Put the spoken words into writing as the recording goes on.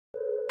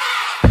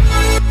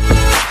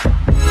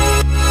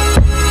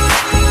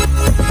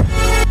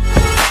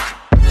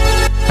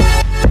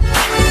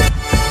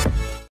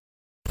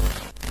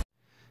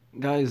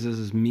guys, this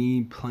is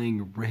me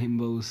playing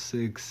Rainbow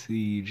Six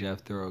Siege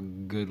after a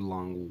good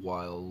long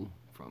while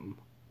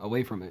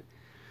away from it.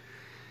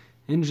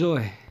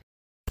 Enjoy.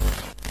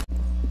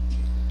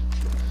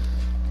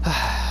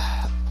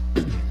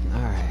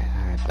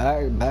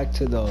 Alright, back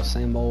to the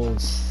same old.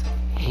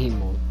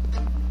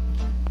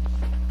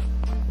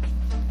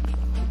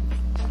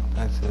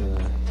 Back to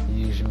the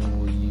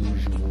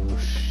usual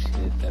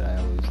shit that I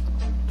always do.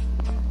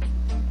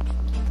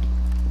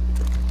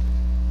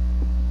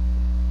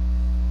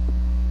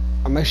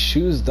 Are my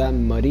shoes that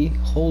muddy?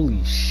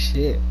 Holy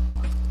shit.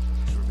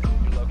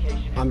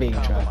 I'm being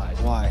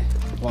tracked. Why?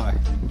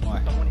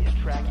 Someone is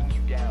tracking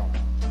you down.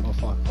 Oh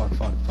fuck.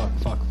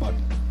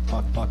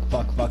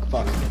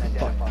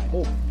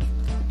 Oh.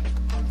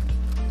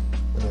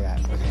 Look at that.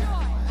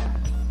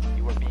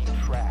 You are being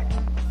tracked.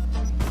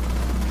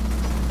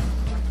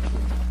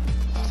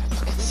 Oh, they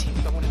fucking see me.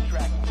 Someone is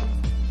tracking you.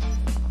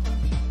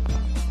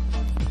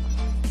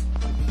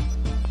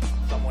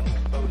 Someone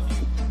exposed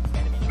you.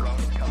 Enemy drone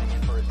is coming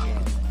in for a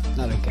scan.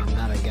 Not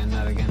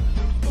again.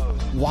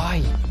 Exposed.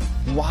 Why?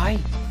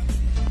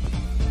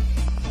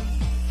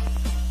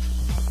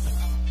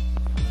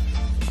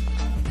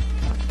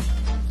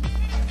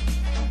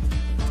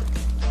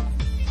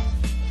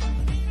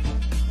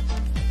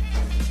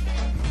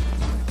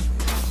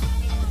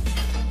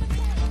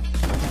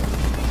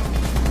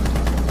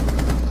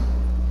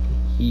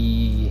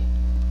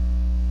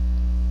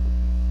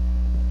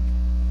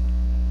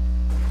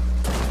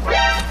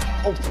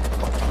 Oh,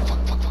 fuck.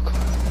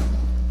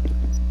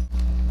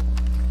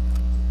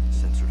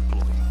 Sensor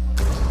deployed.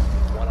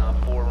 1 on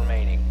 4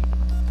 remaining.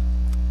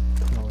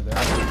 Over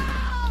there.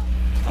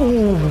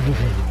 Ooh.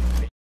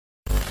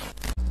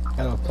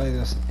 Gotta play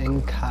this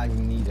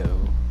incognito.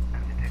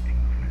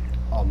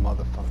 Oh,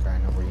 motherfucker, I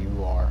know where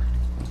you are.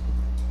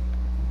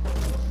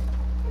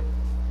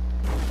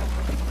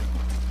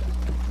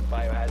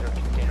 Biohazard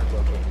container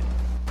located.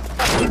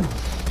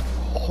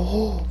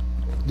 Oh,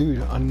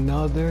 dude,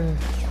 another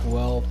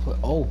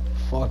oh,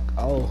 fuck,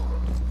 oh.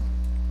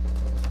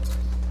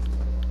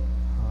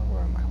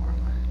 Where am I?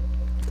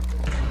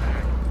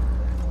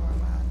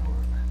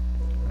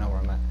 I know where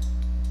I'm at.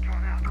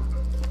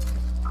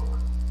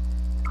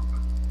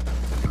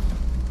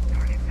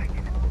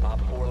 Op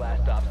 4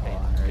 last stop standing. I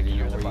already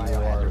know Secure the where you are,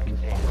 biohazard you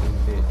container. fucking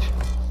bitch.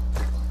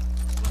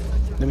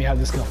 Let me have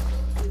this gun.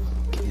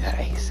 Give me that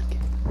ace.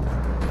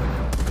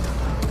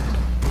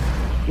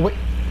 Wait.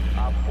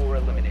 Op 4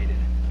 eliminated.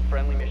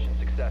 Friendly mission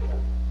successful.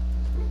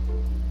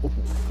 Oh,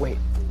 wait.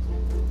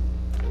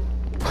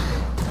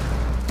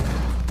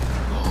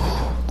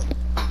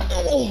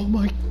 Oh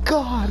my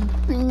god,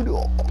 dude.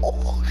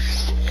 Oh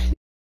shit.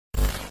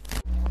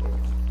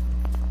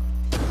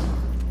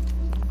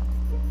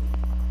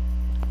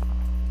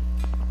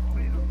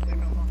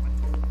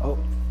 Oh.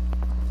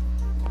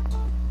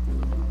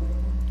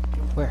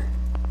 Where?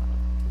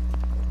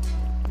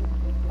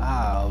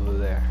 Ah, over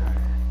there.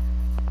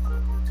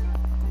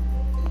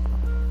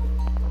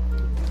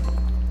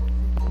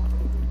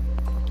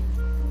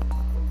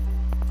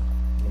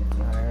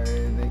 Are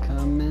they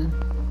coming?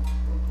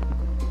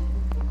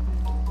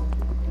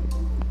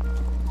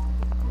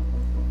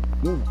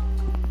 Ooh.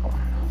 Oh, I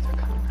don't know if they're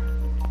coming.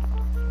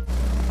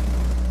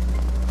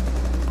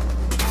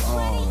 Oh,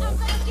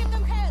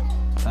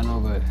 that's no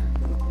good.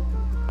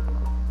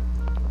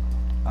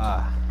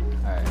 Ah,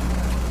 alright.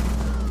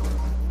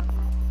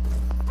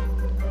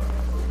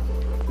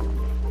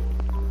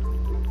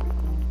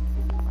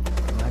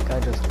 Can that guy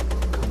just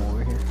come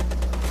over here?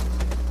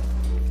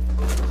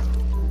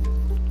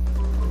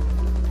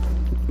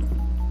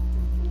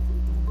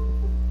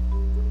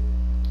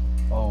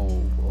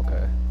 Oh,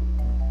 okay.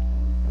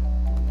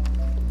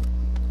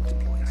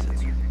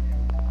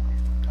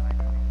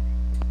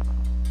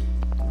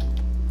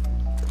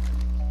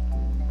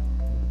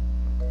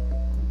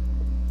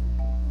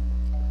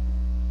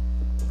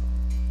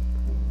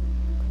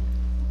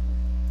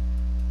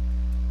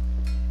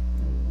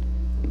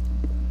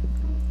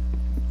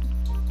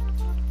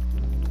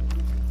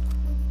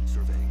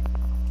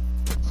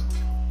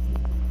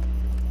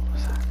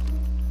 What's that?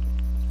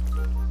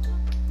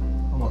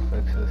 I'm gonna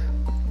fix this.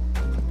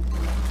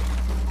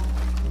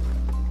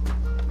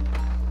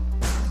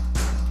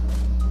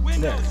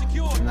 Window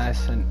secure.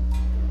 Nice and.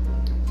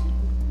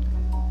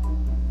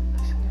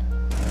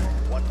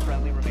 One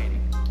friendly remaining.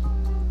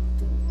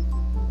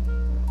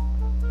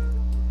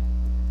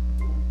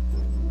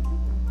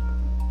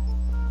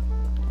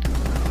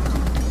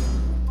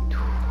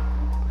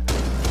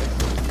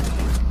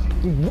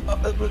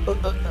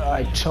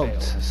 I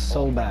choked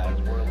so bad.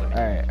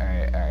 Alright.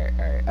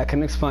 I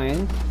can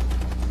explain.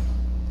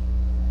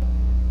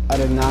 I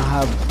did not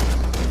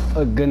have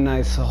a good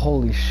night's.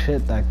 Holy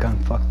shit, that gun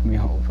fucked me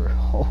over.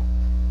 Oh,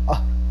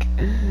 fuck.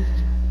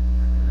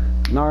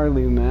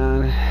 Gnarly,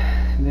 man.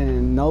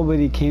 Then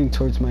nobody came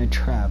towards my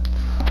trap.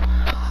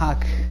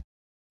 Fuck.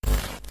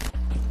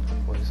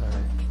 Boys,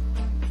 alright.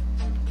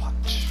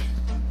 Watch.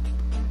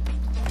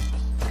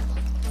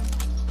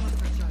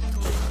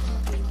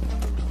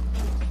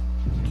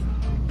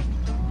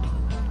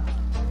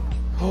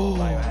 Oh,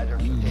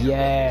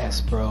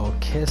 Yes, bro.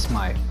 Kiss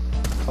my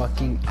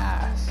fucking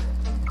ass.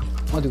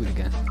 I'll do it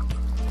again.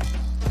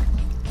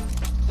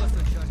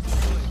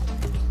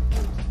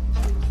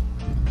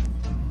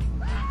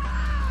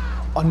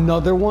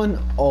 Another one?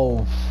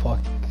 Oh, fuck.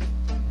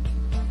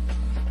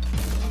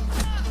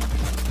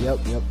 Yep,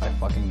 I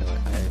fucking knew it.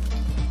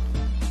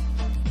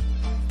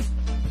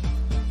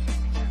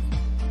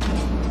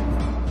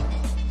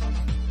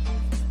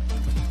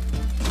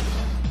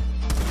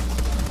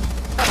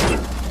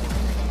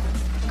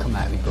 Come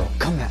at me, bro.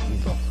 Come at me,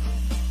 bro.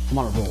 I'm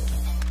on a roll.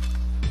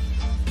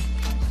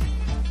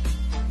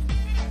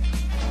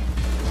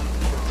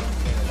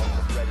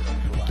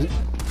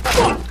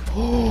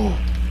 Oh,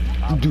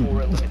 dude.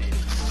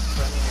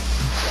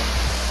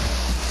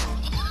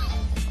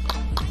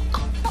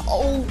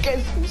 Oh,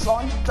 guess who's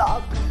on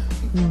top?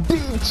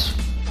 Bitch!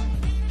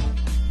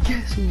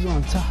 Guess who's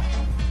on top?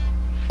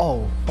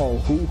 Oh,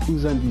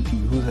 who's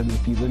MVP? Who's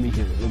MVP? Let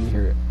me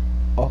hear it.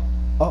 Oh.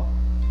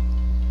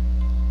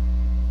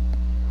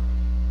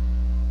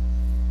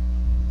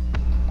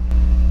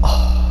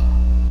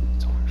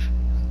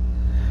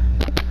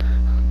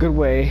 Good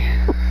way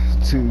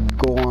to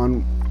go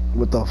on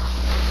with the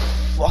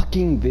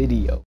fucking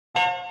video.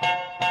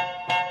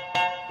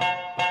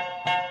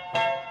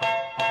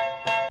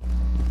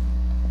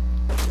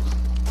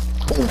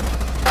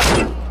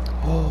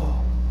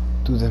 Oh,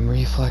 dude, them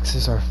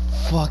reflexes are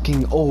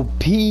fucking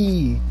OP.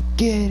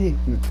 Get it?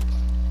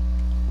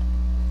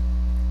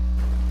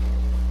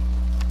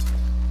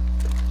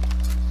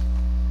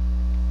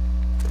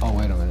 Oh,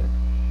 wait a minute.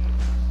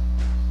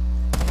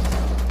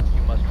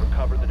 You must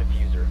recover the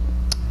diffuser.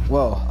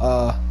 Well,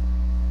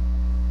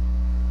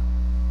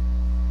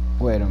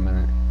 wait a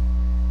minute.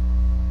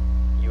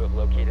 You have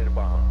located a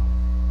bomb.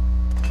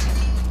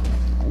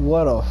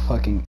 What a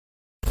fucking...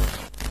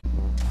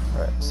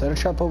 Alright, set a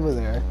trap over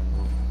there.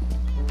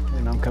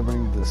 And I'm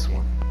covering this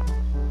one.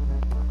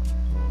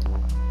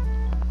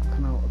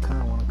 Kinda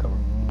wanna cover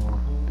more.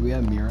 Do we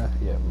have Mira?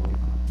 Yeah, we do.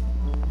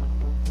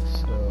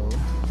 So...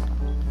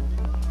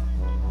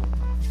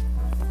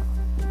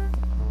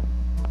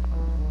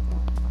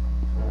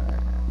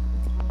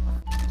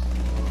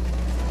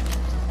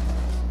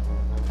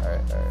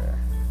 Alright.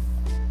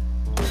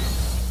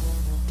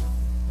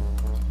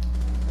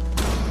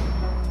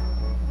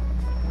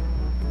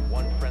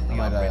 One friendly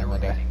operator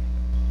remaining.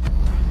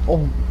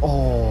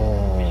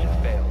 Oh. Mission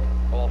failed.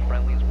 All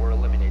friendlies were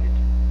eliminated.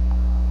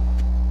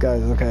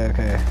 Guys,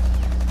 okay.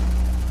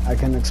 I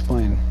can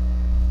explain.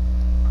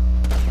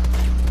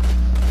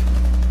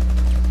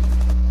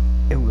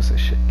 It was a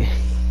shit game.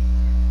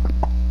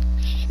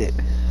 Shit.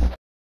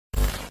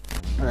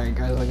 Alright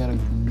guys, I got a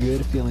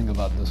good feeling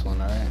about this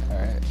one,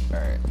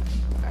 alright.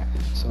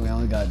 So we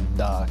only got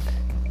Doc.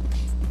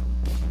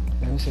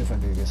 Let me see if I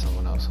can get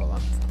someone else, hold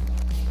on.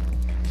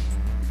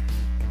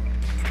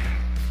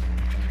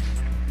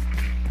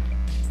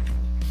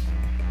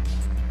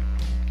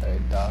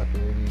 Alright, Doc,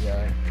 lady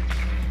guy.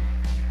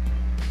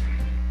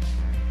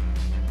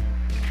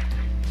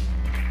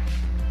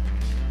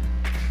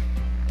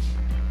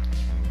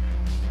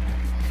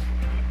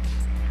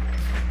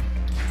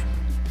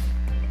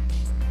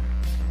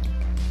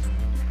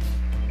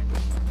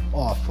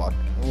 Oh fuck.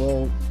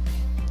 Well,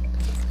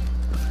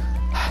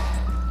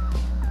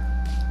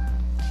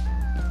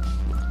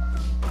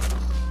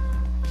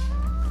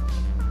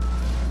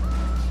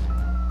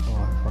 oh,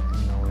 I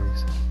fucking know where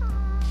he's at.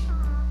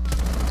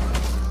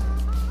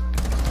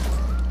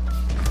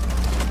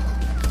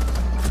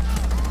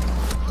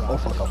 Oh,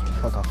 fuck off.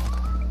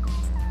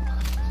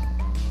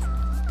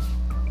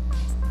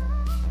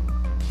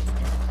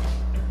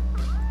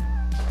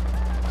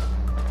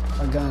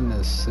 I got an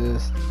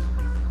assist.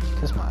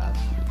 Kiss my ass.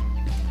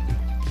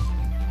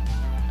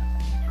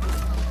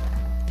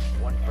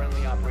 One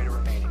friendly operator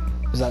remaining.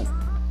 Is that...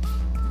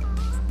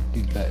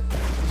 Dude, bet.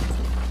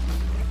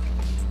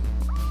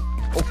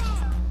 Oh.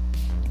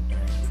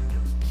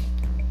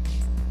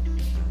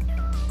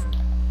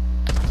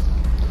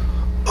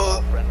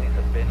 All friendlies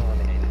have been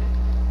eliminated.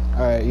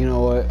 Alright, you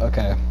know what?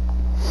 Okay.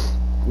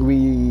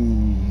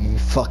 We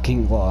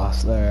fucking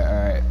lost there,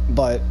 alright.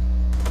 But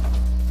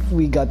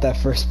we got that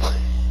first point.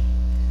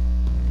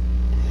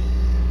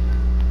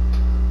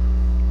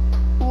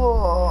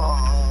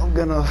 Whoa, I'm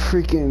gonna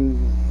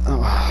freaking...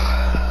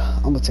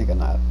 I'm gonna take a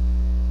nap.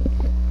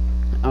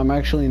 I'm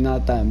actually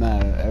not that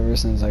mad ever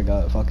since I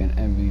got fucking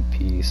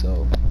MVP,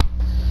 so...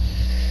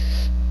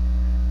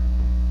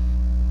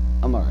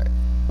 I'm alright.